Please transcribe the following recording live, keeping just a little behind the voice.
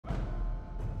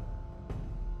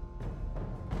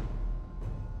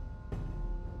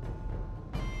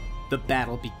The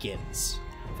battle begins.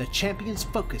 The champions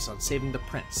focus on saving the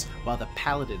prince, while the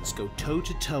paladins go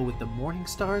toe-to-toe with the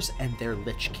Morningstars and their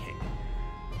Lich King.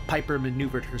 Piper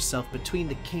maneuvered herself between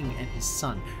the king and his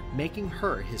son, making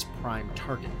her his prime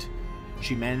target.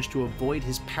 She managed to avoid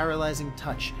his paralyzing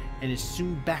touch and is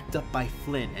soon backed up by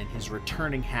Flynn and his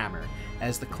returning hammer,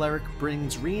 as the cleric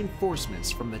brings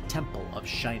reinforcements from the Temple of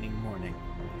Shining Morning.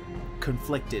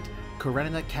 Conflicted,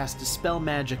 Karenina cast Dispel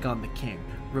Magic on the king,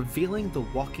 revealing the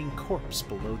walking corpse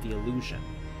below the illusion.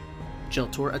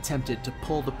 Jeltor attempted to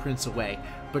pull the prince away,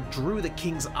 but drew the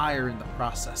king's ire in the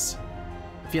process.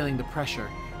 Feeling the pressure,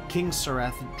 King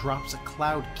Sarath drops a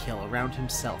cloud kill around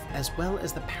himself as well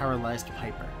as the paralyzed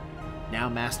Piper. Now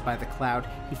masked by the cloud,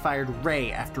 he fired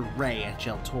ray after ray at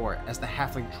Jeltor as the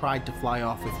halfling tried to fly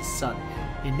off with his son,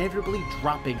 inevitably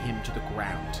dropping him to the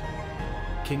ground.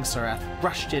 King Sarath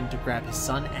rushed in to grab his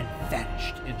son and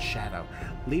vanished in shadow,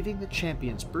 leaving the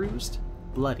champions bruised,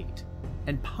 bloodied,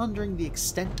 and pondering the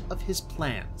extent of his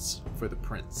plans for the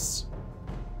prince.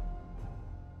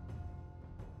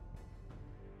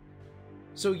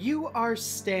 So you are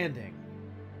standing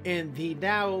in the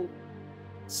now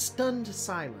stunned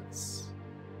silence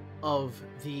of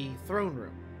the throne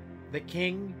room. The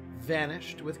king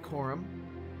vanished with Coram.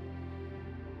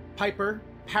 Piper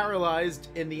paralyzed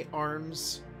in the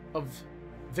arms of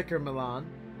Vicar Milan.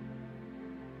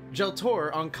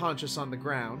 Jeltor unconscious on the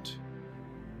ground.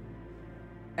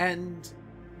 And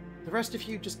the rest of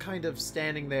you just kind of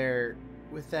standing there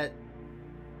with that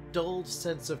dulled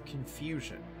sense of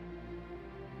confusion.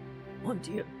 Oh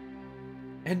dear.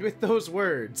 And with those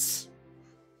words,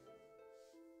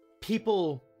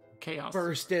 people Chaos.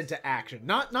 burst into action.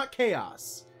 Not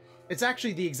chaos. It's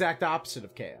actually the exact opposite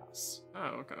of chaos.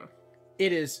 Oh, okay.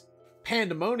 It is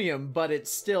pandemonium, but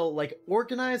it's still like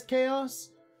organized chaos.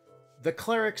 The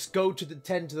clerics go to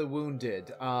tend to the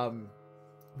wounded.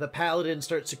 The paladins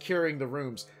start securing the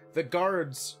rooms. The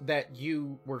guards that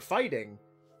you were fighting,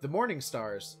 the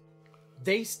Morningstars,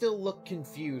 they still look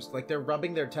confused, like they're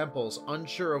rubbing their temples,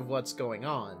 unsure of what's going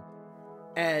on.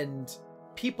 And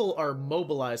people are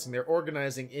mobilizing, they're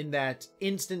organizing in that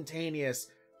instantaneous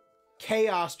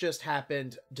chaos just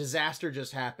happened, disaster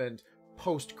just happened,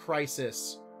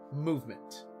 post-crisis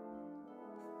movement.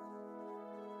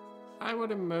 I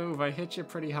wouldn't move. I hit you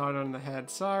pretty hard on the head.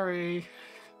 Sorry.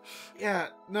 Yeah,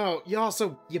 no,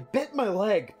 you bit my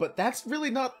leg, but that's really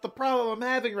not the problem I'm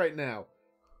having right now.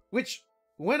 Which,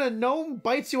 when a gnome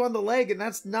bites you on the leg and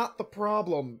that's not the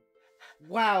problem,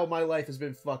 wow, my life has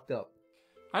been fucked up.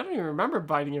 I don't even remember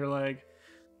biting your leg.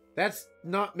 That's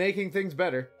not making things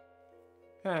better.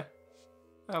 Huh.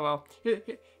 Oh well.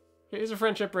 Here's a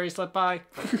friendship bracelet. Bye.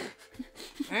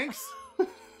 Thanks.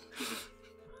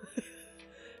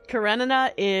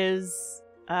 Karenina is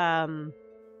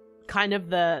kind of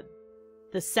the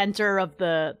center of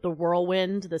the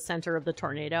whirlwind, the center of the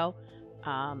tornado.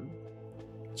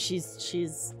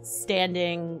 She's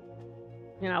standing,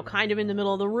 you know, kind of in the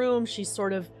middle of the room. She's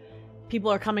sort of, people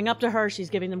are coming up to her. She's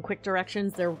giving them quick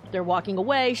directions. They're walking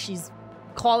away. She's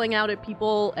calling out at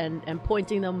people and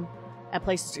pointing them at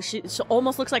places. She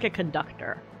almost looks like a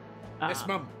conductor. Yes,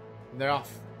 Mum. They're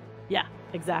off. Yeah,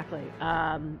 exactly.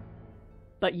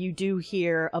 But you do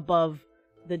hear above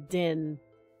the din.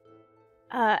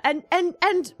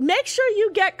 And make sure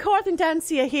you get Korth and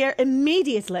Dancia here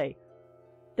immediately.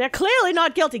 They're clearly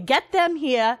not guilty. Get them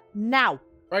here now.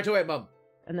 Right away, Mum.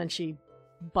 And then she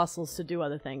bustles to do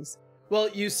other things. Well,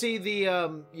 you see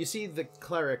the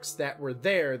clerics that were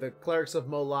there, the clerics of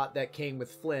Molot that came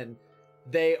with Flynn.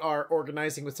 They are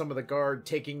organizing with some of the guard,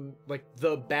 taking, like,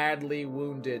 the badly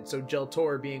wounded. So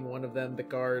Jeltor being one of them, the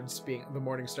guards being, the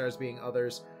Morningstars being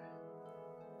others.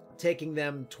 Taking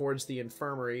them towards the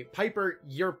infirmary. Piper,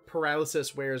 your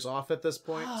paralysis wears off at this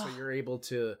point, so you're able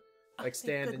to, like,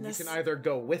 stand, and you can either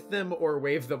go with them or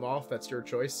wave them off. That's your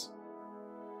choice.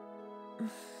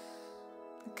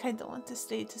 I kind of want to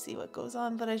stay to see what goes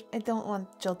on, but I don't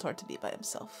want Jeltor to be by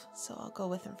himself, so I'll go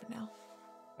with him for now.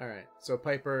 Alright, so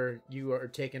Piper, you are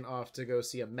taken off to go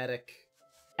see a medic.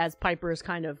 As Piper is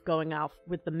kind of going off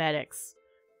with the medics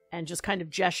and just kind of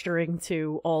gesturing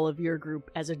to all of your group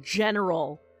as a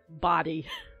general body.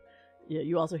 Yeah,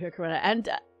 you also hear Corona. And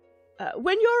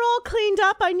when you're all cleaned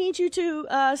up, I need you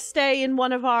to stay in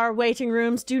one of our waiting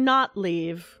rooms. Do not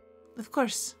leave. Of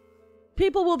course.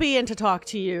 People will be in to talk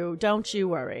to you. Don't you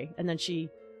worry. And then she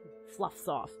fluffs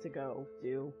off to go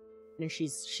do. And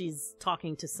she's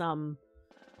talking to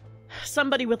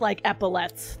somebody with, like,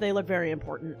 epaulets. They look very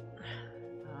important.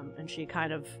 And she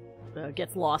kind of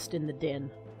gets lost in the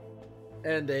din.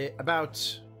 And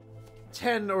about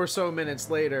 10 or so minutes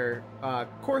later,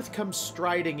 Korth comes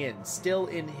striding in, still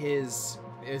in his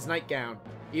his nightgown,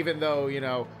 even though, you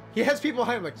know, he has people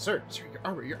behind him like, sir,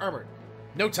 your armor.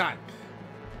 No time.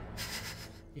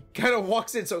 He kind of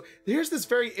walks in. So there's this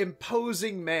very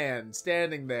imposing man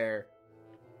standing there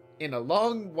in a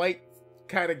long white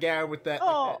kind of gown with that. Oh,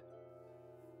 like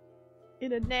that.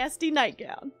 In a nasty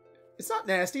nightgown. It's not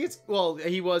nasty. It's, well,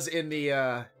 he was in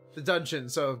the dungeon,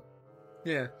 so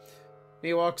yeah.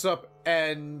 He walks up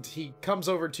and he comes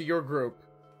over to your group.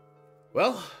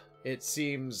 Well, it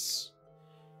seems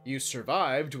you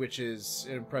survived, which is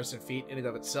an impressive feat in and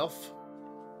of itself.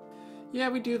 Yeah,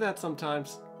 we do that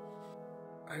sometimes.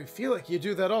 I feel like you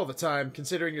do that all the time,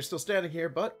 considering you're still standing here,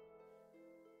 but...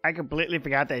 I completely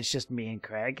forgot that it's just me and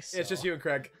Kreg. So. It's just you and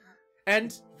Kreg.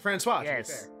 And Francois, Yes.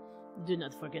 to be fair. Do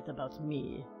not forget about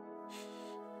me.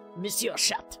 Monsieur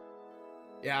Chat.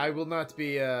 Yeah, I will not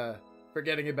be,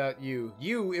 forgetting about you.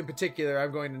 You, in particular,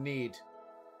 I'm going to need.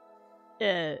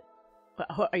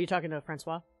 Are you talking to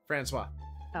Francois? Francois.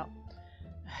 Oh.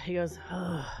 He goes,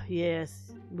 oh,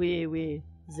 yes, the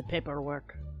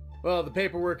paperwork. Well, the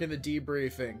paperwork and the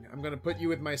debriefing. I'm going to put you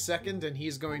with my second, and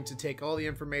he's going to take all the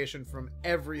information from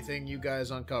everything you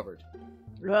guys uncovered.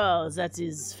 Well, that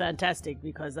is fantastic,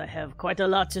 because I have quite a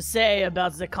lot to say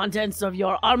about the contents of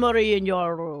your armory in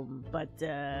your room, but,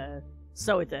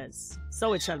 so it is.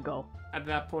 So it shall go. At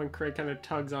that point, Kreg kind of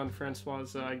tugs on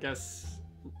Francois', I guess,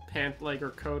 pant leg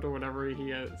or coat or whatever he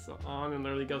has on, and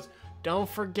literally goes, "Don't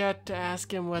forget to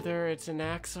ask him whether it's an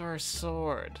axe or a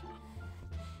sword."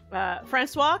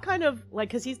 Francois kind of, like,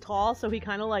 because he's tall, so he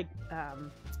kind of, like,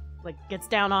 gets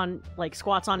down on, like,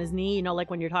 squats on his knee, you know, like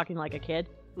when you're talking like a kid.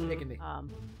 Take a knee.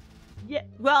 Yeah,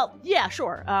 well, yeah,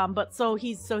 sure. But so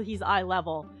he's eye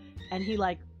level, and he,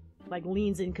 like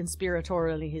leans in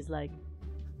conspiratorially, he's like,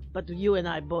 but you and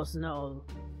I both know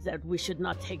that we should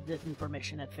not take this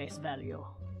information at face value.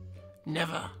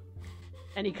 Never.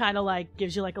 And he kind of, like,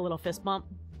 gives you, like, a little fist bump.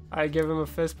 I give him a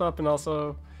fist bump, and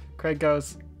also Kreg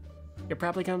goes, "You're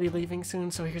probably going to be leaving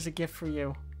soon, so here's a gift for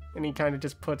you." And he kind of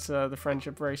just puts the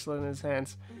friendship bracelet in his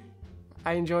hands.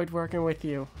 "I enjoyed working with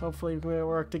you. Hopefully we'll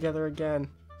work together again.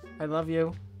 I love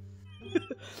you."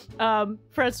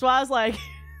 Francois, like,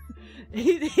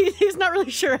 he's not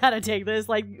really sure how to take this.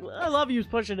 Like, I love you's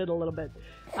pushing it a little bit.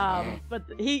 But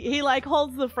he like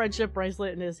holds the friendship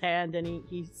bracelet in his hand, and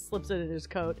he slips it in his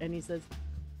coat, and he says,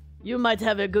 "You might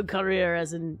have a good career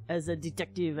as a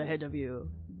detective ahead of you.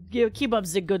 Keep up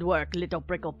the good work, little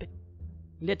Kreg."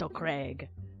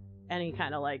 And he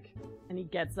kind of like, and he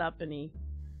gets up and he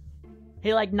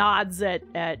like nods at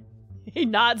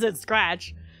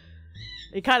Scratch.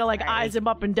 He kind of like eyes him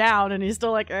up and down, and he's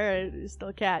still like, all right, he's still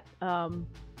a cat. And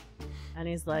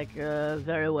he's like,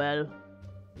 very well.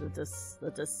 Let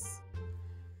us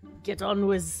get on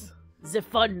with the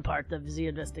fun part of the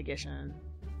investigation.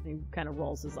 He kind of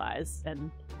rolls his eyes and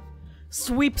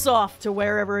sweeps off to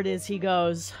wherever it is he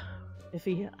goes. If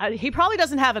he probably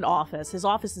doesn't have an office. His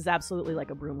office is absolutely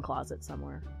like a broom closet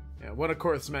somewhere. Yeah, one of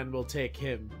Korth's men will take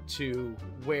him to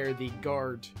where the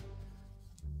guard,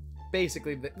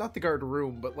 basically, not the guard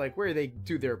room, but like where they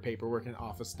do their paperwork and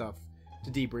office stuff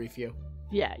to debrief you.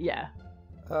 Yeah.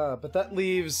 But that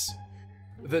leaves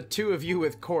the two of you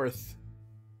with Korth,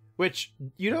 which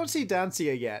you don't see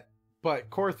Dancia yet, but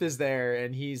Korth is there,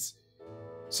 and he's...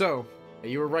 So,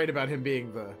 you were right about him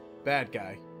being the bad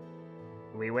guy.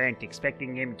 We weren't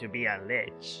expecting him to be a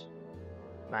lich.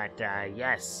 But,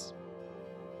 yes.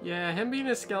 Yeah, him being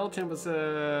a skeleton was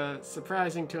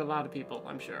surprising to a lot of people,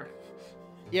 I'm sure.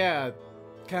 Yeah,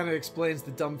 kind of explains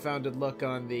the dumbfounded look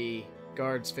on the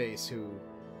guard's face who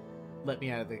let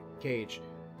me out of the cage.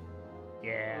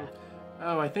 Yeah.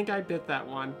 Oh, I think I bit that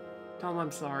one. Tell him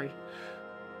I'm sorry.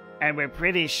 And we're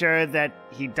pretty sure that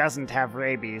he doesn't have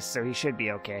rabies, so he should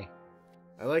be okay.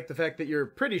 I like the fact that you're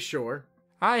pretty sure.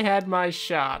 I had my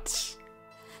shots.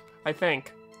 I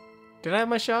think. Did I have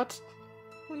my shots?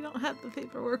 We don't have the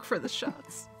paperwork for the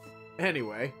shots.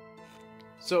 Anyway,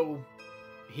 so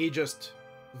he just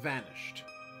vanished.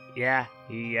 Yeah,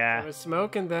 he I was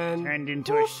smoking then. turned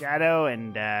into a shadow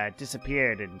and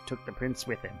disappeared and took the prince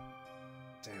with him.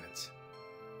 Damn it.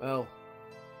 Well,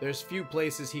 there's few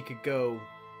places he could go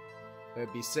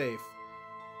that'd be safe.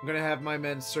 I'm gonna have my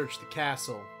men search the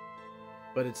castle,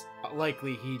 but it's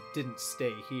likely he didn't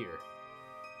stay here.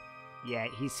 Yeah,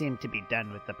 he seemed to be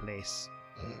done with the place.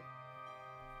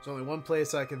 There's only one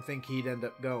place I can think he'd end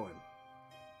up going.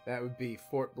 That would be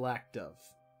Fort Black Dove.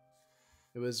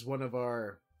 It was one of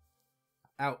our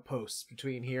outposts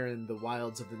between here and the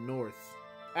wilds of the north.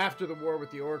 After the war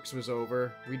with the orcs was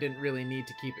over, we didn't really need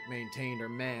to keep it maintained or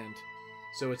manned,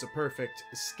 so it's a perfect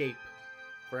escape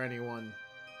for anyone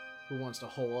who wants to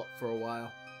hole up for a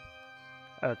while.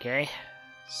 Okay.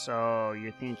 So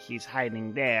you think he's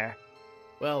hiding there?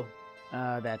 Well,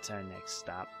 That's our next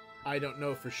stop. I don't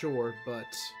know for sure, but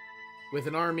with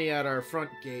an army at our front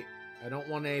gate, I don't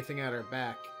want anything at our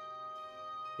back.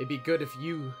 It'd be good if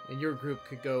you and your group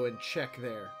could go and check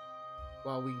there,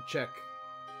 while we check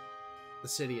the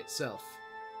city itself.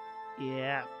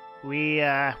 Yeah,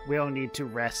 we'll need to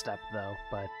rest up though,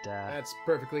 but That's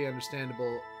perfectly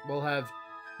understandable. We'll have,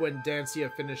 when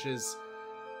Dancia finishes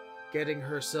getting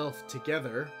herself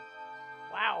together,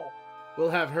 Wow. we'll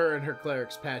have her and her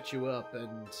clerics patch you up,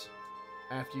 and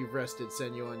after you've rested,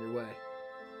 send you on your way.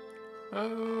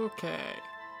 Okay.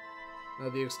 Now,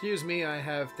 if you excuse me, I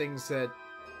have things that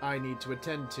I need to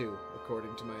attend to,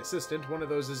 according to my assistant. One of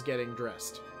those is getting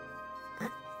dressed.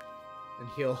 And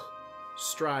he'll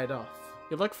stride off.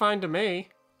 You look fine to me.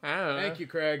 I don't know. Thank you,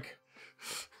 Kreg.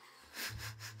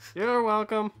 You're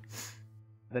welcome.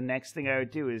 the next thing I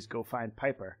would do is go find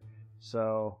Piper.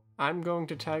 So I'm going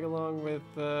to tag along with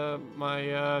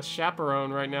my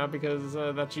chaperone right now because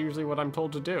that's usually what I'm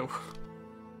told to do.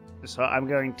 So I'm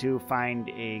going to find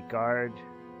a guard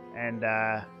and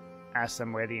ask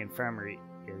them where the infirmary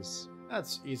is.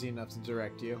 That's easy enough to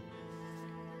direct you.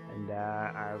 And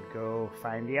I'll go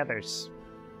find the others.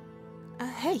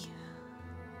 Hey.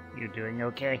 You doing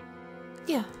okay?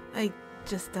 Yeah, I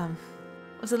just,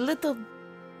 was a little...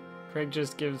 Kreg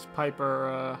just gives Piper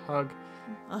a hug.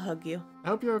 I'll hug you. I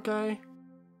hope you're okay.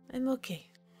 I'm okay.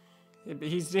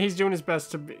 He's doing his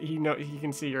best to he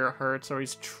can see you're hurt, so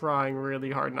he's trying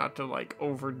really hard not to like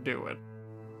overdo it.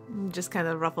 Just kind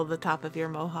of ruffle the top of your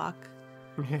mohawk.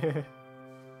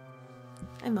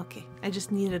 I'm okay. I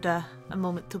just needed a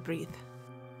moment to breathe.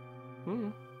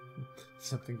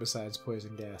 Something besides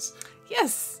poison gas.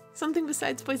 Yes! Something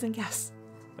besides poison gas.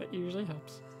 That usually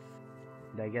helps.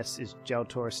 And I guess, is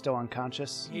Geltor still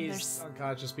unconscious? He's There's-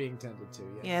 unconscious, being tended to,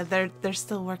 yes. Yeah, they're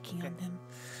still working on him.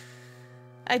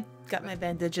 I got my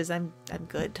bandages. I'm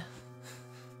good.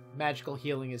 Magical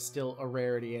healing is still a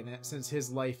rarity in it, since his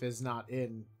life is not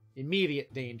in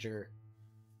immediate danger.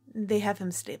 They have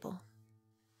him stable.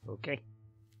 Okay.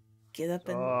 Get up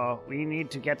and... So we need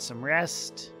to get some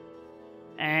rest.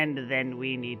 And then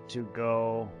we need to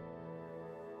go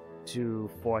to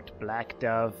Fort Black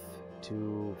Dove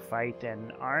to fight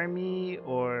an army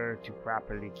or to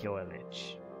properly kill a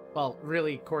lich. Well,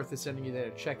 really, Korth is sending you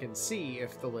there to check and see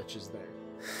if the lich is there.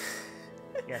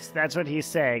 Yes, that's what he's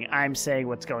saying. I'm saying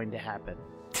what's going to happen.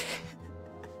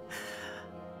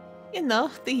 You know,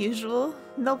 the usual.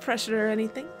 No pressure or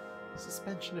anything.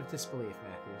 Suspension of disbelief,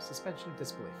 Matthew. Suspension of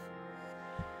disbelief.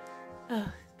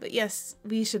 But yes,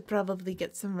 we should probably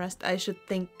get some rest. I should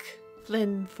thank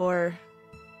Flynn for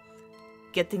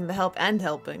getting the help and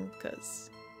helping, because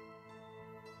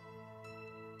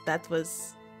that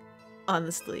was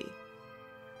honestly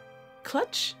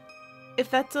clutch,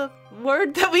 if that's a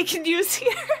word that we can use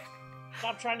here.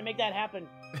 Stop trying to make that happen.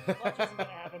 Clutch isn't gonna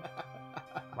happen.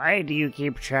 Why do you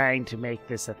keep trying to make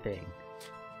this a thing?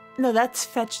 No, that's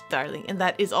fetched, darling, and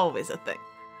that is always a thing.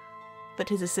 But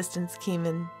his assistance came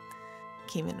in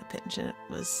a pinch, and it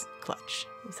was clutch.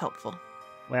 It was helpful.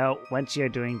 Well, once you're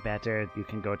doing better, you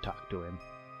can go talk to him.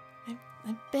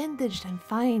 I'm bandaged. I'm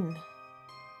fine.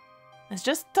 It's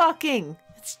just talking.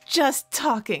 It's just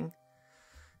talking.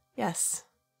 Yes.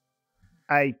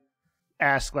 I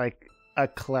ask, like, a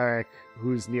cleric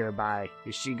who's nearby.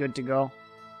 Is she good to go?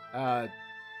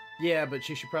 Yeah, but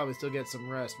she should probably still get some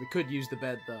rest. We could use the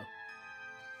bed, though.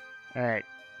 Alright.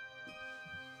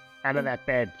 Out of that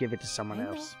bed, give it to someone I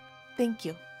know. else. Thank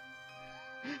you.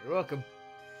 You're welcome.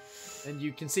 And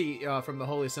you can see from the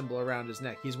holy symbol around his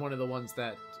neck, he's one of the ones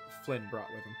that Flynn brought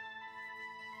with him.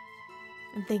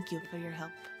 And thank you for your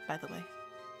help, by the way.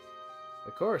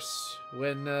 Of course,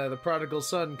 when the prodigal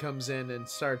son comes in and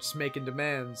starts making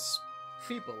demands,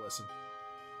 people listen.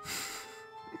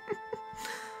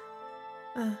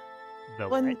 The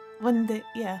One what? day,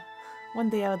 yeah. One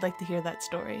day I would like to hear that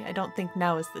story. I don't think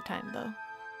now is the time, though.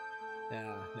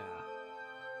 Nah.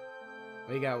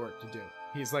 We got work to do.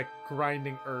 He's like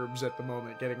grinding herbs at the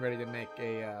moment, getting ready to make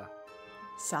a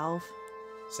Salve.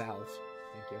 salve.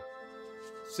 Thank you.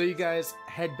 So you guys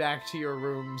head back to your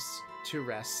rooms to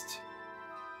rest.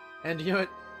 And you know what?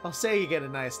 I'll say you get a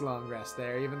nice long rest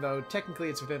there, even though technically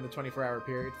it's within the 24-hour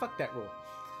period. Fuck that rule.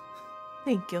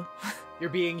 Thank you. You're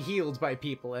being healed by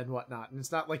people and whatnot, and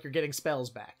it's not like you're getting spells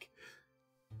back.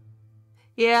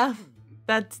 Yeah,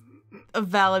 that's a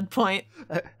valid point.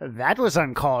 That was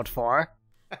uncalled for.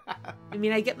 I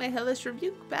mean, I get my hellish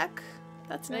rebuke back.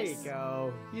 That's There nice. you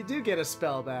go. You do get a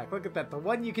spell back. Look at that, the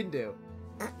one you can do.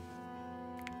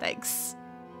 Thanks.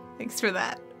 Thanks for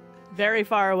that. Very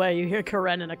far away, you hear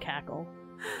Karenina cackle.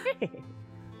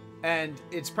 And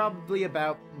it's probably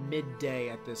about midday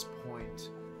at this point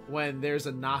when there's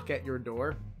a knock at your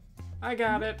door. I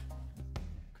got it.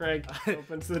 Kreg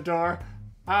opens the door.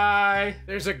 Hi.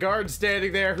 There's a guard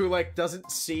standing there who, like,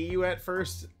 doesn't see you at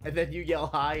first, and then you yell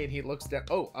hi, and he looks down.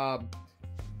 Oh,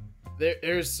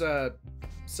 there's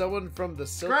someone from the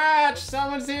Silk... Scratch!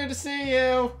 Someone's here to see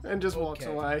you! And just walks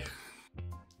away.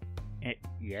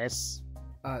 Yes?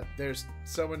 There's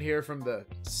someone here from the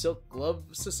Silk Glove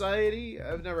Society.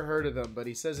 I've never heard of them, but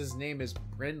he says his name is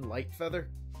Bryn Lightfeather.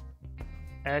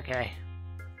 Okay.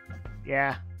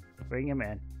 Yeah, bring him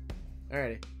in.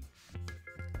 Alrighty.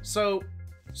 So,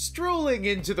 strolling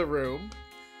into the room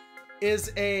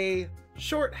is a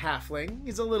short halfling.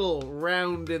 He's a little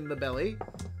round in the belly,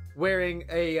 wearing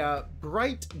a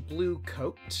bright blue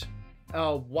coat,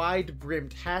 a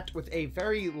wide-brimmed hat with a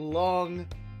very long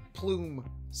plume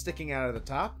sticking out of the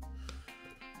top.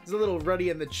 He's a little ruddy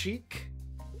in the cheek,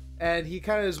 and he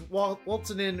kind of is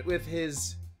waltzing in with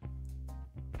his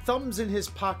thumbs in his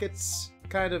pockets,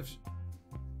 kind of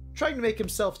trying to make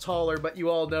himself taller, but you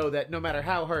all know that no matter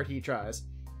how hard he tries.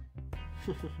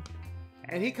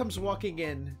 And he comes walking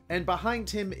in, and behind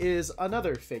him is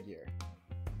another figure.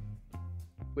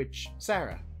 Which,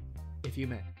 Sara, if you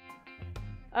may.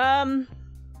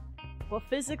 Well,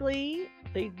 physically,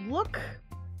 they look...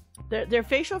 Their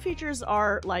facial features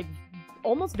are, like,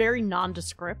 almost very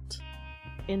nondescript,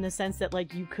 in the sense that,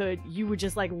 like, you would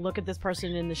just, like, look at this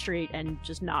person in the street and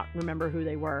just not remember who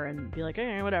they were and be like,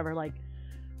 eh, whatever, like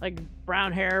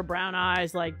brown hair, brown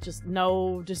eyes, like, just,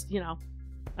 you know,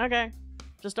 okay,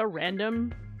 just a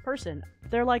random person.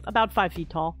 They're, like, about 5 feet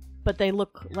tall, but they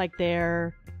look like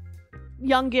they're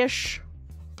youngish.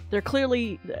 They're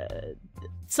clearly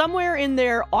somewhere in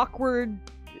their awkward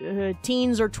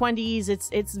teens or 20s.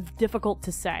 It's difficult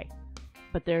to say,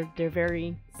 but they're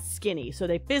very skinny, so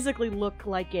they physically look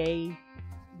like a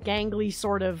gangly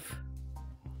sort of,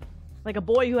 like a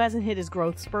boy who hasn't hit his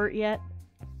growth spurt yet.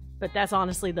 But that's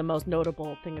honestly the most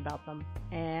notable thing about them.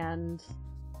 And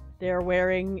they're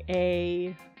wearing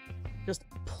a just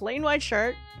plain white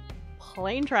shirt,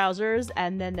 plain trousers,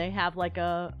 and then they have like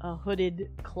a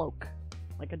hooded cloak,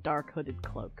 like a dark hooded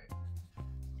cloak.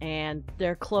 And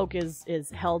their cloak is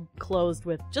held closed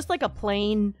with just like a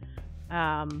plain,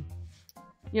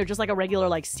 just like a regular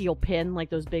like steel pin, like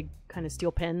those big kind of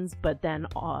steel pins, but then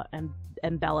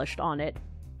embellished on it,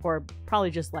 or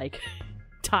probably just like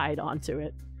tied onto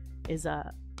it, is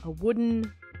a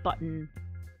wooden button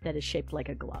that is shaped like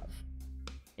a glove.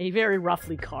 A very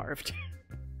roughly carved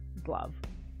glove.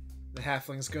 The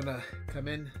halfling's gonna come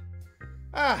in.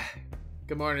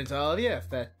 Good morning to all of you, if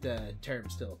that term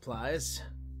still applies.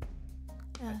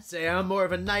 I'd say I'm more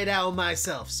of a night owl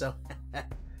myself, so...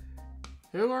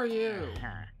 Who are you?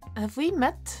 Have we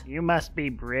met? You must be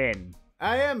Bryn.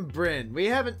 I am Bryn. We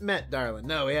haven't met, darling.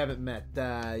 No, we haven't met.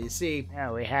 You see...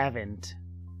 No, we haven't.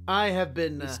 I have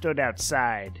been... We stood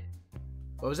outside.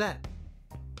 What was that?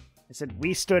 I said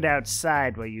we stood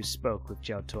outside while you spoke with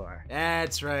Jeltor.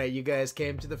 That's right. You guys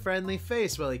came to the friendly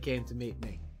face while he came to meet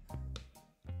me.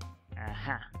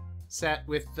 Sat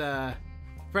with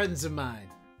friends of mine.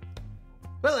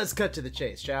 Well, let's cut to the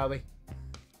chase, shall we?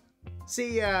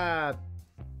 See, the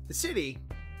city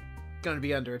gonna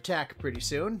be under attack pretty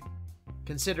soon,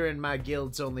 considering my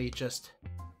guild's only just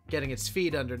getting its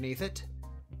feet underneath it.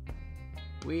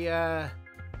 We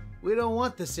don't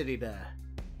want the city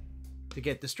to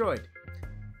get destroyed.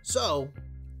 So,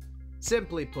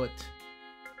 simply put,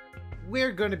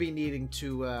 we're gonna be needing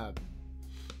to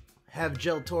have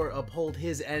Jeltor uphold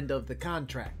his end of the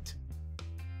contract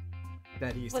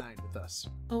that he signed with us.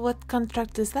 What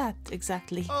contract is that,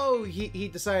 exactly? Oh, he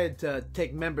decided to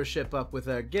take membership up with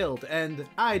our guild, and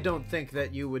I don't think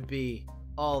that you would be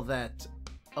all that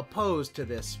opposed to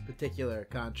this particular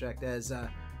contract, as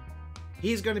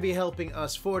he's going to be helping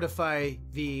us fortify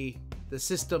the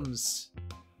systems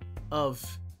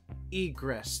of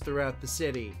egress throughout the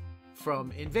city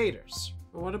from invaders.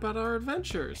 What about our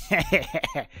adventures?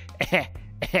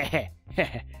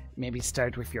 Maybe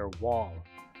start with your wall.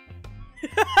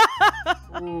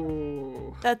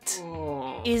 Ooh. That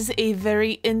is a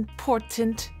very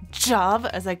important job,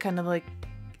 as I kind of like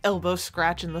elbow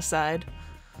scratch in the side.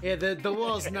 Yeah, the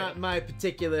wall's not my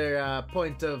particular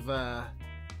point of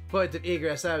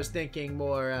egress. I was thinking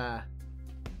more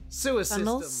sewer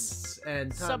systems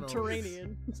and tunnels.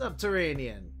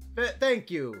 Subterranean.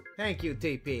 Thank you,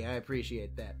 TP. I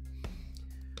appreciate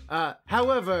that.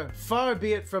 However, far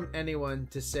be it from anyone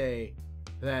to say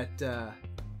that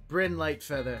Bryn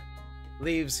Lightfeather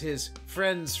leaves his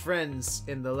friends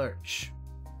in the lurch.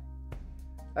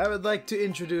 I would like to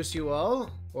introduce you all,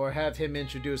 or have him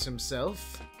introduce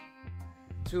himself,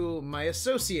 to my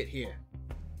associate here.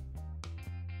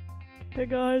 Hey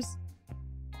guys.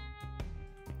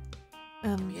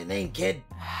 Your name, kid?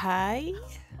 Hi?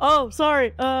 Oh,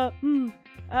 sorry. Yeah,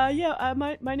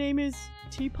 my name is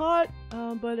Teapot,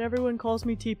 but everyone calls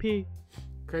me TP.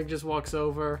 Kreg just walks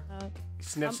over,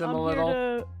 sniffs him I'm a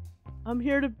little. I'm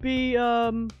here to be,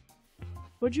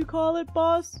 what'd you call it,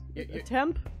 boss? A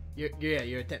temp? You're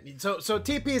a temp. So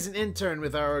TP is an intern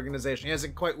with our organization. He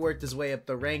hasn't quite worked his way up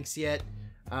the ranks yet.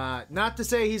 Not to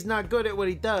say he's not good at what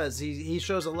he does. He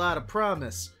shows a lot of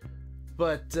promise.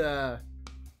 But,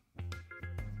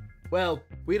 well,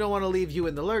 we don't want to leave you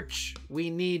in the lurch. We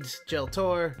need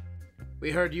Jeltor.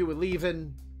 We heard you were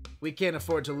leaving. We can't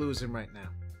afford to lose him right now.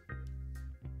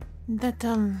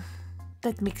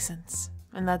 That makes sense.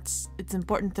 And it's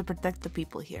important to protect the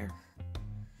people here.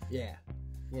 Yeah,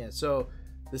 so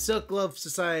the Silk Glove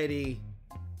Society,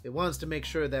 it wants to make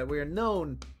sure that we're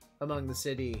known among the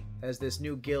city as this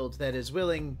new guild that is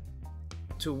willing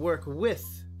to work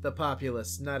with the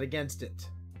populace, not against it.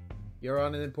 You're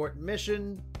on an important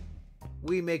mission.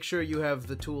 We make sure you have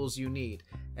the tools you need.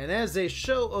 And as a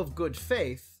show of good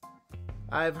faith,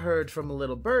 I've heard from a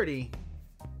little birdie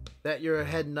that you're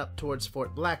heading up towards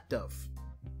Fort Black Dove.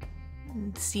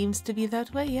 It seems to be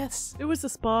that way, yes. It was a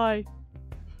spy.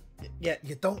 Yeah,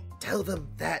 you don't tell them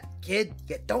that, kid.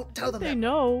 You don't tell them They that.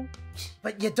 know.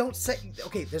 But you don't say...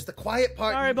 Okay, there's the quiet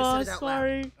part. Sorry, you just boss. said it out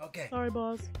Sorry. loud. Okay. Sorry,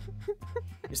 boss.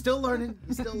 You're still learning.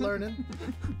 Still learning.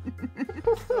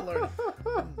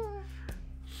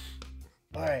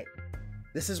 Alright.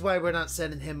 This is why we're not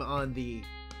sending him on the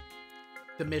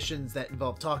missions that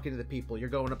involve talking to the people. You're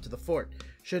going up to the fort.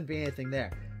 Shouldn't be anything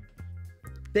there.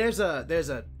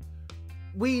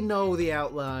 We know the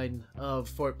outline of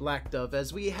Fort Black Dove,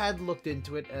 as we had looked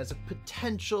into it as a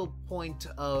potential point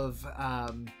of,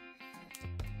 a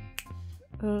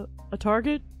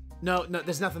target? No,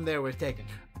 there's nothing there worth taking.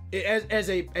 As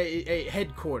a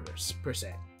headquarters, per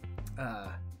se.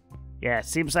 Yeah,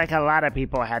 seems like a lot of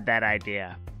people had that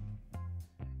idea.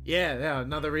 Yeah,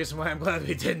 another reason why I'm glad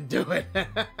we didn't do it.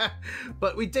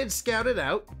 But we did scout it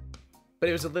out. But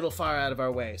it was a little far out of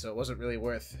our way, so it wasn't really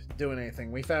worth doing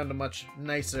anything. We found a much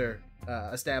nicer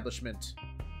establishment.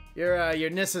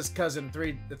 Your Nissa's cousin,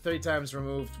 three times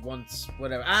removed, once,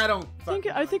 whatever. I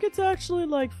think it's actually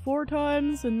like 4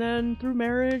 times, and then through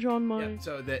marriage on my...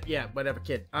 Whatever,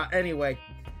 kid. Anyway,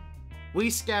 we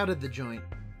scouted the joint,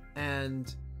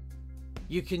 and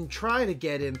you can try to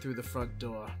get in through the front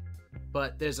door,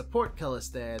 but there's a portcullis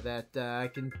there that I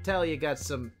can tell you got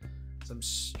some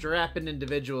strapping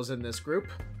individuals in this group.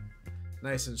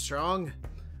 Nice and strong.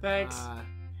 Thanks.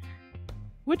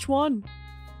 Which one?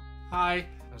 Hi.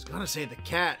 I was gonna say the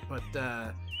cat, but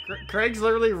Craig's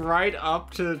literally right up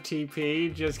to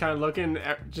TP, just kind of looking,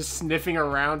 just sniffing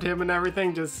around him and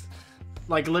everything, just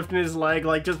like lifting his leg,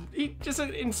 like just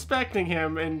inspecting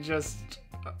him in just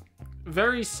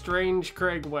very strange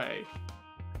Craig way.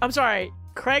 I'm sorry,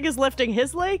 Kreg is lifting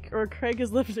his leg, or Kreg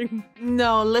is lifting...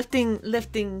 No, lifting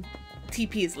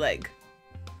TP's leg.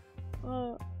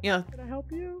 Yeah. Can I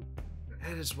help you?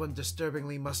 that is one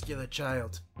disturbingly muscular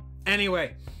child.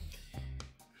 Anyway,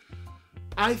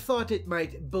 I thought it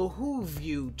might behoove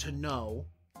you to know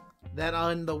that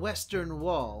on the western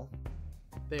wall,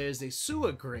 there's a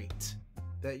sewer grate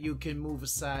that you can move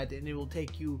aside, and it will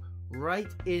take you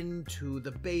right into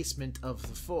the basement of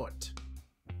the fort.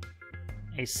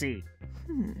 I see.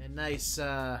 A nice,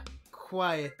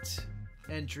 quiet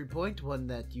entry point, one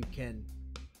that you can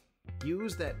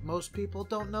use that most people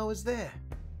don't know is there.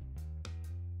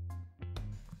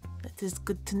 That is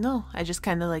good to know. I just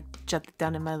kind of like jot it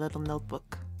down in my little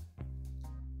notebook.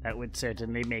 That would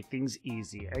certainly make things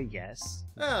easier, yes.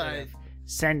 Uh,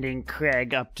 Sending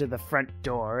Kreg up to the front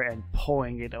door and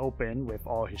pulling it open with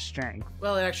all his strength.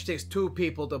 Well, it actually takes two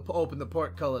people to open the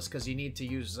portcullis because you need to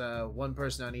use one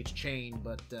person on each chain,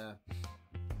 but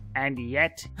And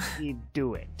yet, he'd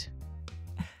do it.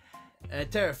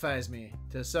 it terrifies me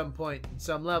to some point,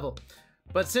 some level.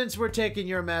 But since we're taking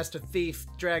your master thief,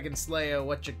 dragon slayer,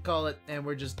 what you call it, and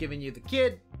we're just giving you the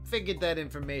kid, figured that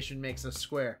information makes us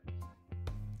square.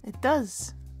 It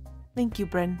does. Thank you,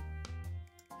 Bryn.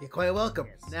 You're quite welcome.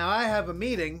 Yes. Now I have a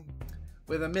meeting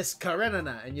with a Miss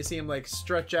Karenina, and you see him like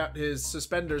stretch out his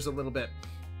suspenders a little bit.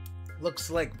 Looks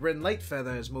like Bryn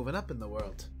Lightfeather is moving up in the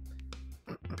world.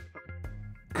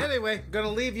 Anyway,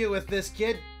 gonna leave you with this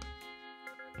kid.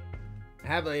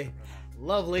 Have a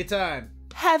lovely time.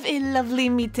 Have a lovely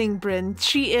meeting, Bryn.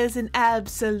 She is an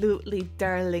absolutely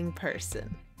darling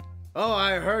person. Oh,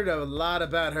 I heard a lot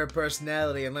about her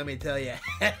personality, and let me tell you,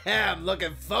 I'm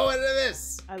looking forward to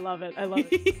this. I love it. I love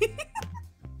it.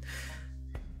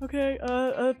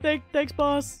 Okay, thanks,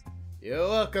 boss. You're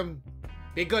welcome.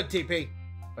 Be good, TP,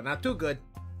 but not too good.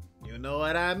 You know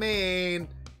what I mean.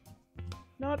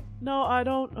 No, I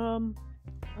don't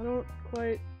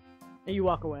quite. And you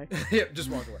walk away. Yep, just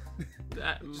walk away.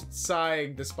 Just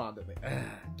sighing despondently.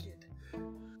 Kid.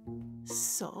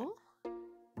 So?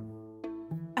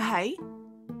 Hi,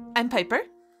 I'm Piper.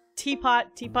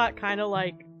 Teapot kind of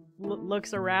like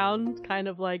looks around, kind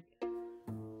of like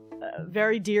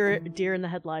very deer in the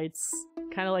headlights,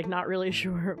 kind of like not really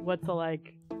sure what to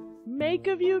like make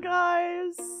of you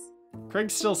guys.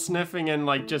 Craig's still sniffing and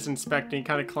like just inspecting,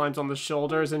 kind of climbs on the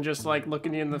shoulders and just like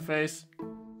looking you in the face.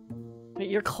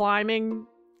 You're climbing.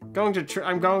 I'm going to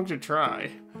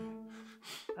try.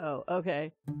 Oh,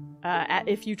 okay.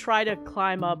 If you try to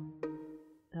climb up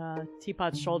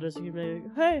Teapot's shoulders, you may,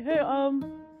 hey,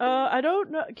 I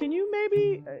don't know. Can you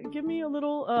maybe give me a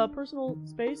little personal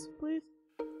space, please?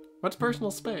 What's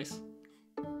personal space?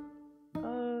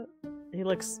 He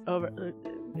looks over.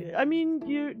 I mean,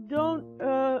 you don't.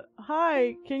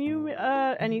 Hi, can you?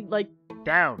 And he like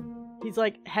Down. he's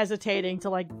like hesitating to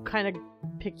like kind of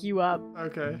pick you up,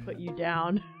 Okay. put you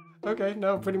down. Okay,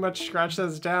 no, pretty much Scratch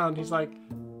says down. He's like,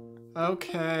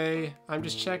 okay, I'm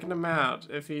just checking him out.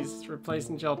 If he's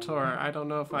replacing Geltor, I don't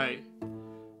know if I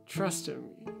trust him.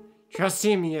 Trust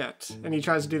him yet. And he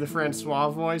tries to do the Francois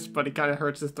voice, but he kind of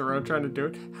hurts his throat trying to do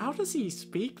it. How does he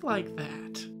speak like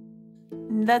that?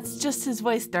 That's just his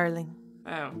voice, darling.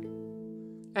 Oh.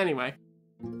 Anyway.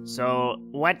 So,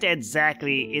 what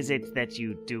exactly is it that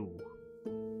you do?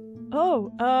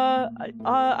 Oh,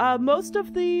 most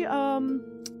of the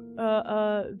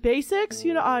basics.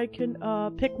 You know, I can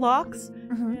pick locks,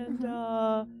 and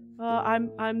I'm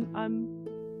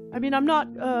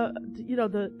not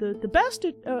the best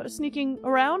at sneaking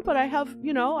around, but I have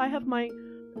my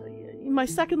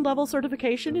second level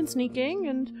certification in sneaking,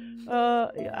 and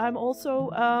I'm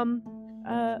also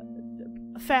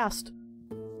fast.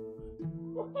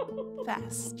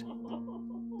 Fast.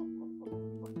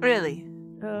 Really?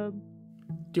 Do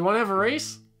you want to have a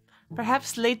race?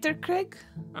 Perhaps later, Kreg?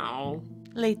 Oh.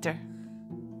 Later.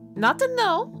 Not a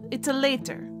no, it's a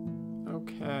later.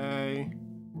 Okay.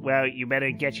 Well, you better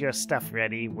get your stuff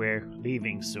ready. We're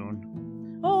leaving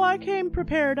soon. Oh, I came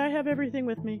prepared. I have everything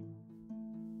with me.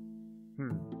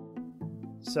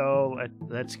 So,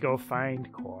 let's go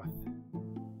find Korth.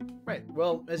 Right.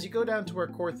 Well, as you go down to where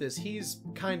Korth is, he's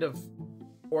kind of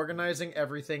organizing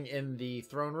everything in the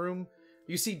throne room.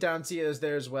 You see Dancia is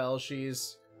there as well.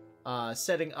 She's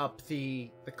setting up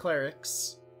the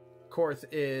clerics. Korth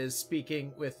is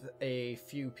speaking with a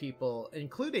few people,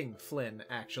 including Flynn,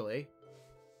 actually,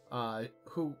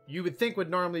 who you would think would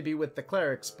normally be with the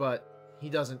clerics, but he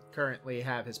doesn't currently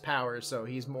have his powers, so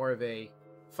he's more of a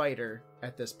fighter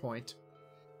at this point.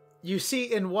 You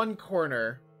see in one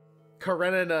corner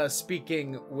Karenina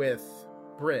speaking with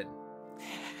Bryn.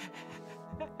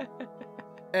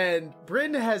 And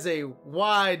Bryn has a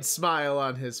wide smile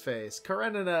on his face.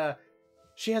 Karenina,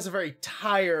 she has a very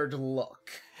tired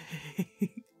look.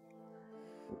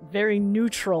 Very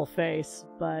neutral face,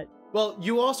 but... Well,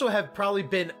 you also have probably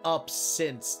been up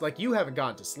since. Like, you haven't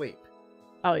gone to sleep.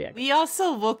 Oh, yeah. We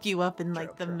also woke you up in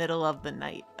like the middle of the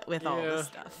night with all this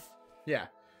stuff. Yeah.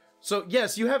 So,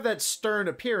 yes, you have that stern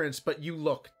appearance, but you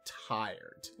look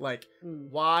tired. Like,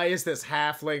 why is this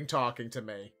halfling talking to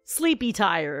me? Sleepy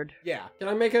tired. Yeah. Can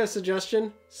I make a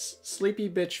suggestion? Sleepy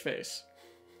bitch face.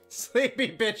 Sleepy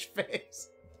bitch face.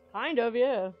 Kind of,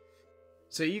 yeah.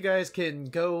 So you guys can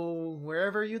go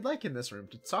wherever you'd like in this room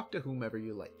to talk to whomever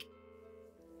you like.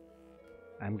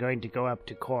 I'm going to go up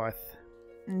to Korth.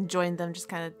 And join them, just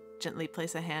kind of gently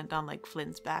place a hand on like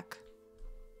Flynn's back.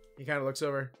 He kind of looks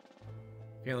over.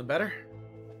 Feeling better?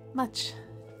 Much.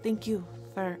 Thank you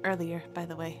for earlier, by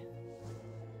the way.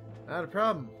 Not a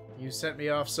problem. You sent me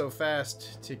off so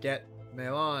fast to get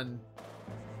Melon.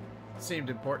 Seemed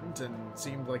important and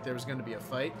seemed like there was going to be a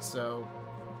fight, so...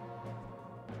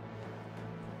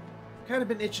 kind of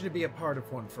been itching to be a part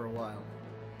of one for a while.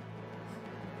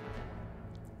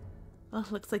 Well,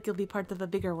 looks like you'll be part of a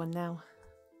bigger one now.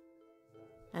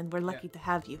 And we're lucky to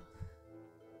have you.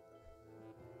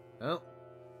 Well,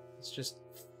 it's just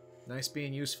nice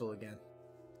being useful again.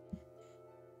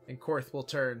 And Korth will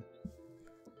turn.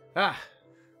 Ah,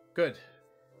 good.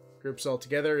 Group's all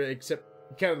together, except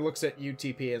he kind of looks at you,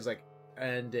 TP, as like,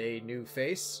 and a new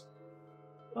face.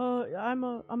 I'm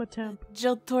a temp.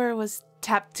 Geltor was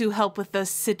tapped to help with the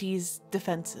city's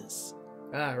defenses.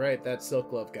 Ah, right, that Silk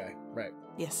Glove guy. Right.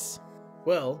 Yes.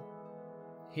 Well,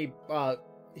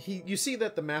 you see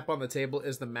that the map on the table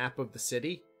is the map of the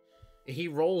city. He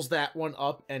rolls that one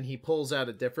up and he pulls out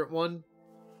a different one.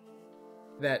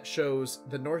 that shows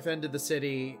the north end of the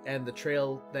city and the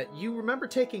trail that you remember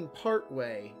taking part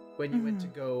way when you went to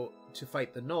go to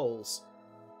fight the gnolls.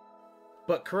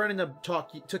 But Karenina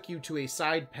took you to a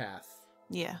side path.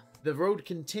 Yeah. The road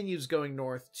continues going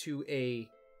north to a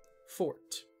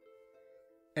fort.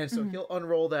 And so he'll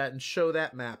unroll that and show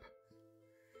that map.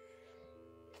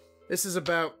 This is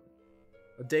about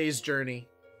a day's journey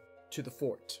to the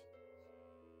fort.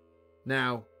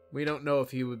 Now, we don't know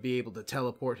if he would be able to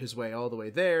teleport his way all the way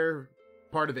there.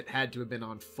 Part of it had to have been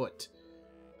on foot.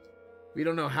 We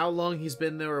don't know how long he's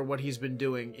been there or what he's been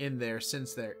doing in there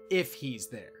since there, if he's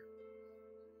there.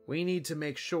 We need to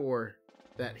make sure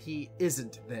that he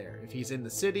isn't there. If he's in the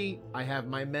city, I have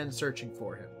my men searching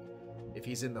for him. If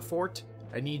he's in the fort,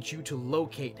 I need you to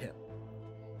locate him.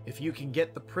 If you can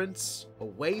get the prince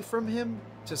away from him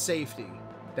to safety,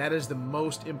 that is the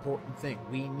most important thing.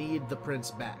 We need the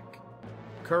prince back.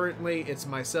 Currently, it's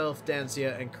myself,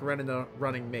 Dancia, and Karenina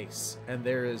running Mace, and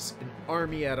there is an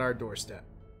army at our doorstep.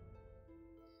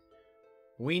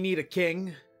 We need a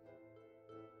king.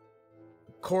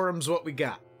 Quorum's what we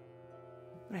got.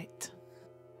 Right.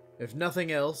 If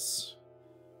nothing else,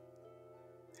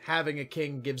 having a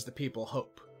king gives the people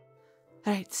hope.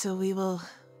 Alright, so we will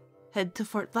head to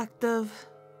Fort Black Dove,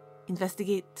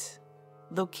 investigate,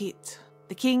 locate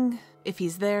the king. If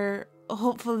he's there,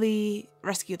 hopefully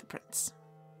rescue the prince.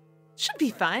 Should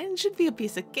be fine. Should be a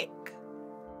piece of cake.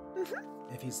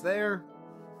 If he's there,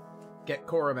 get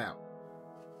Quorum out.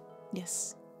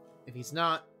 Yes. If he's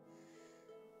not,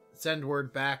 send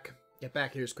word back. Get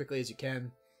back here as quickly as you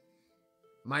can.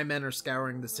 My men are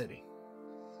scouring the city.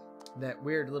 That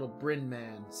weird little Bryn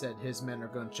man said his men are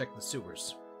going to check the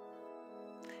sewers.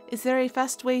 Is there a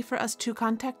fast way for us to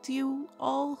contact you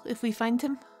all if we find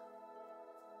him?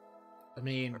 I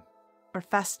mean, Or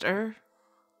faster?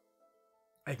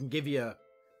 I can give you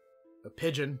a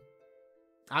pigeon.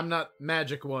 I'm not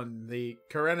magic one. The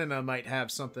Karenina might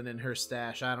have something in her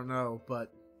stash. I don't know,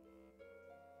 but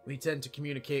we tend to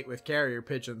communicate with carrier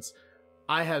pigeons.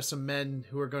 I have some men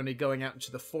who are going to be going out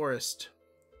into the forest.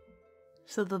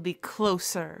 So they'll be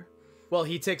closer. Well,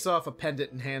 he takes off a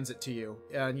pendant and hands it to you,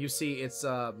 and you see it's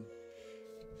the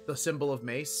symbol of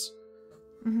Mace.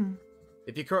 Mm-hmm.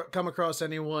 If you come across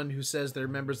anyone who says they're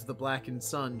members of the Blackened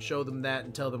Sun, show them that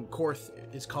and tell them Korth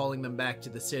is calling them back to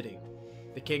the city.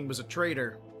 The king was a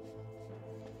traitor,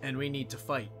 and we need to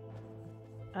fight.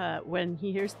 When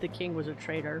he hears the king was a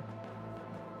traitor,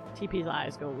 TP's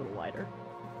eyes go a little wider,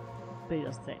 but he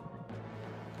doesn't say anything.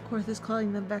 Korth is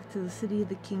calling them back to the city.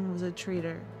 The king was a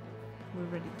traitor. We're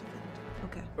ready to fight.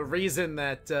 Okay. The reason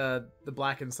that the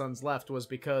Blackened Sons left was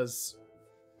because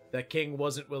that king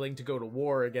wasn't willing to go to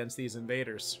war against these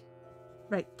invaders.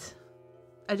 Right.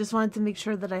 I just wanted to make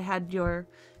sure that I had your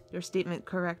statement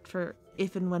correct for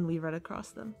if and when we run across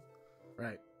them.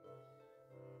 Right.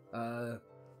 I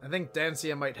think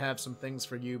Dancia might have some things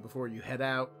for you before you head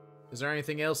out. Is there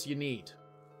anything else you need?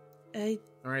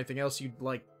 Or anything else you'd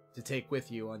like to take with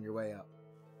you on your way out?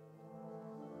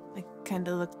 I kind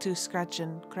of look to Scratch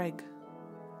and Kreg.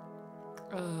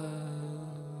 I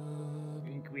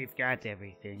think we've got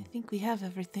everything. I think we have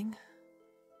everything.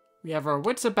 We have our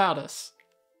wits about us.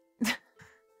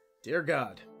 Dear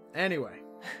God. Anyway.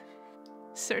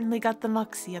 Certainly got the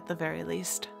moxie at the very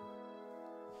least.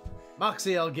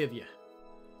 Moxie, I'll give you.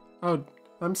 Oh,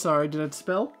 I'm sorry, did it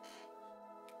spill?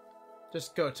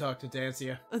 Just go talk to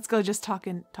Dancia. Let's go just talk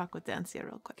with Dancia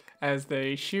real quick. As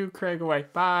they shoo Kreg away.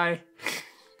 Bye.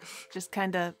 Just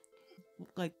kind of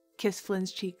like kiss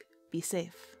Flynn's cheek. Be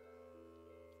safe.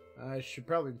 I should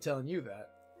probably be telling you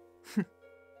that.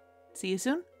 See you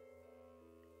soon.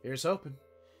 Here's hoping.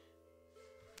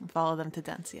 Follow them to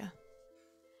Dancia.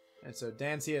 And so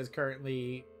Dancia is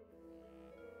currently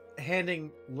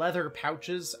handing leather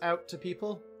pouches out to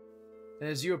people. And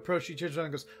as you approach, she turns around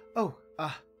and goes, "Oh,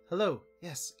 hello.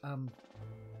 Yes,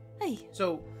 Hey.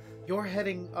 So, you're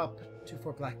heading up to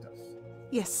Fort Black Dove.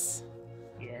 Yes.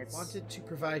 Yes. Wanted to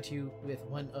provide you with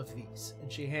one of these."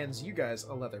 And she hands you guys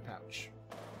a leather pouch.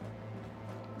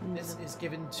 This is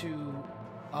given to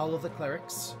all of the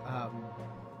clerics,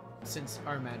 since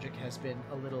our magic has been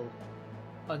a little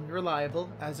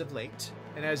unreliable as of late.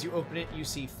 And as you open it, you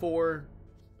see 4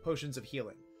 potions of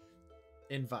healing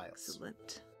in vials.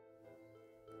 Excellent.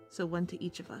 So one to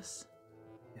each of us.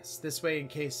 Yes, this way, in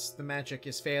case the magic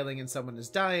is failing and someone is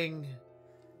dying,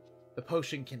 the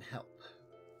potion can help.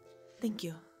 Thank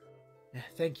you.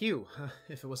 Thank you.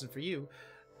 If it wasn't for you,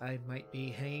 I might be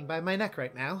hanging by my neck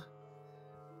right now.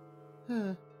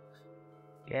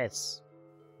 Yes,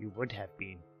 you would have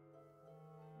been.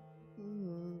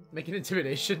 Make an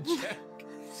intimidation check.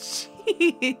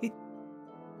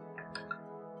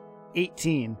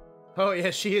 18. Oh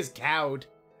yeah, she is cowed.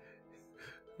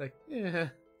 Like, yeah.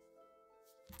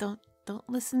 Don't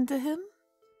listen to him.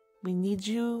 We need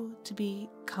you to be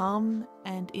calm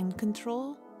and in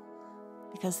control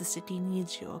because the city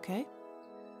needs you, okay?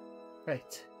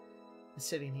 Right. The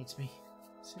city needs me.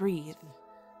 Breathe.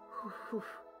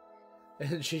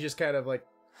 And she just kind of like,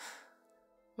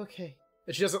 okay.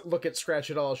 And she doesn't look at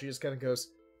Scratch at all. She just kind of goes,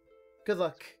 good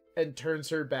luck, and turns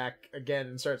her back again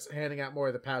and starts handing out more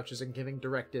of the pouches and giving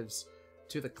directives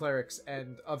to the clerics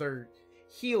and other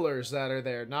healers that are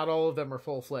there. Not all of them are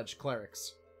full-fledged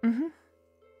clerics. Mm-hmm.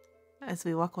 As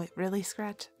we walk away. Really,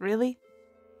 Scratch? Really?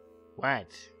 What?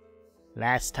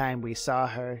 Last time we saw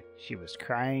her, she was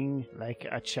crying like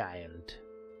a child.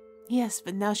 Yes,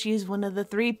 but now she is one of the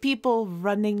 3 people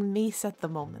running Mace at the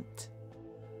moment.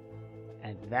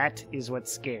 And that is what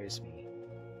scares me.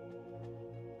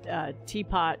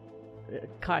 Teapot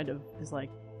kind of is like,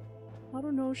 I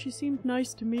don't know, she seemed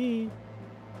nice to me.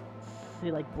 He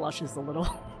like blushes a little.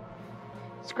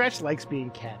 Scratch likes being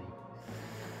catty.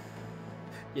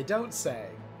 You don't say.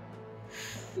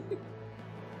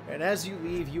 And as you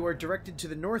leave, you are directed to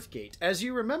the North Gate. As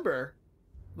you remember,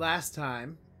 last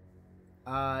time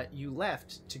you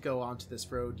left to go onto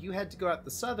this road, you had to go out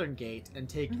the Southern Gate and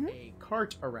take a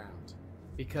cart around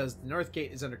because the North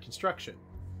Gate is under construction.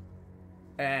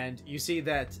 And you see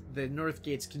that the North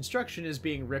Gate's construction is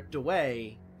being ripped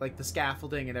away, like the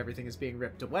scaffolding and everything is being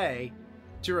ripped away,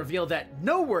 to reveal that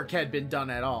no work had been done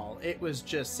at all. It was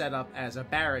just set up as a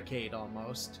barricade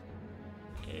almost.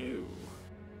 Ew.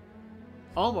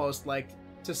 Almost like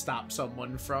to stop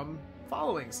someone from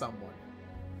following someone.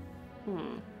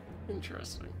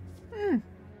 Interesting.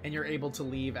 And you're able to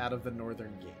leave out of the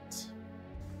Northern Gate.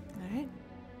 Alright.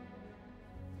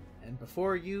 And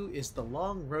before you is the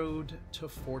long road to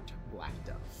Fort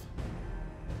Blackdove.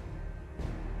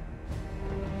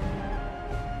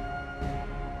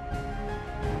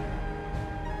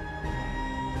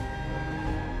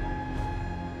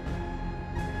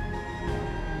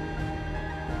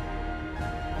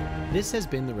 This has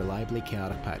been the Reliably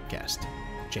Chaotic podcast.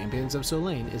 Champions of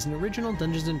Solane is an original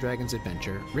Dungeons & Dragons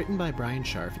adventure written by Bryan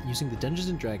Scharf using the Dungeons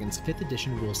 & Dragons 5th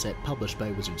edition rule set published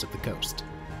by Wizards of the Coast.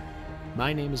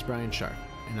 My name is Bryan Scharf,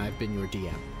 and I've been your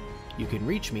DM. You can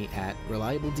reach me at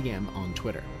ReliableDM on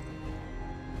Twitter.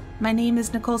 My name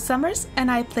is Nicole Summers, and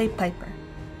I play Piper.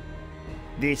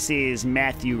 This is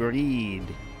Matthew Reed,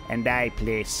 and I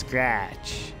play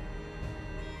Scratch.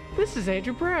 This is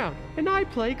Andrew Brown, and I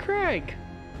play Kreg.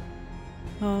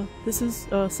 This is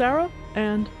Sara,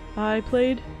 and I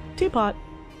played Teapot,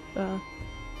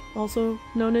 also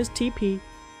known as TP.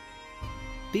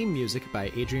 Theme music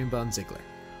by Adrian von Ziegler.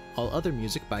 All other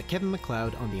music by Kevin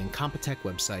MacLeod on the Incompetech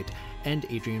website and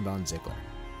Adrian von Ziegler.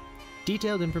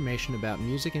 Detailed information about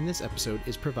music in this episode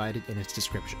is provided in its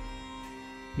description.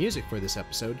 Music for this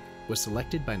episode was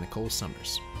selected by Nicole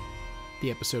Summers.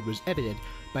 The episode was edited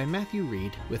by Matthew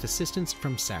Reed with assistance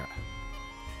from Sara.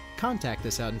 Contact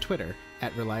us out on Twitter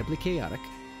at Reliably Chaotic,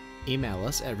 email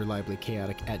us at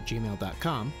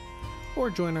reliablychaotic@gmail.com, or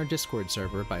join our Discord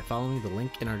server by following the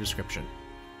link in our description.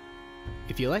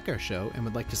 If you like our show and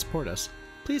would like to support us,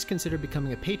 please consider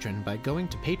becoming a patron by going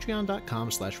to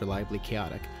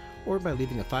patreon.com/reliablychaotic or by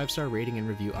leaving a 5-star rating and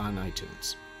review on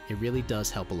iTunes. It really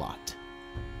does help a lot.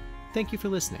 Thank you for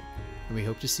listening, and we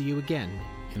hope to see you again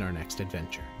in our next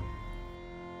adventure.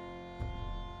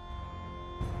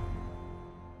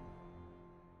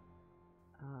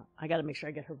 I gotta make sure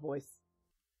I get her voice.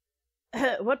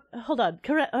 What? Hold on.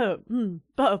 Correct. Oh,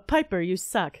 Piper, you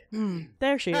suck.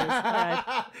 There she is. All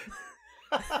right.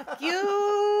 Fuck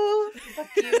you! Fuck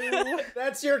you!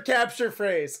 That's your capture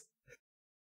phrase.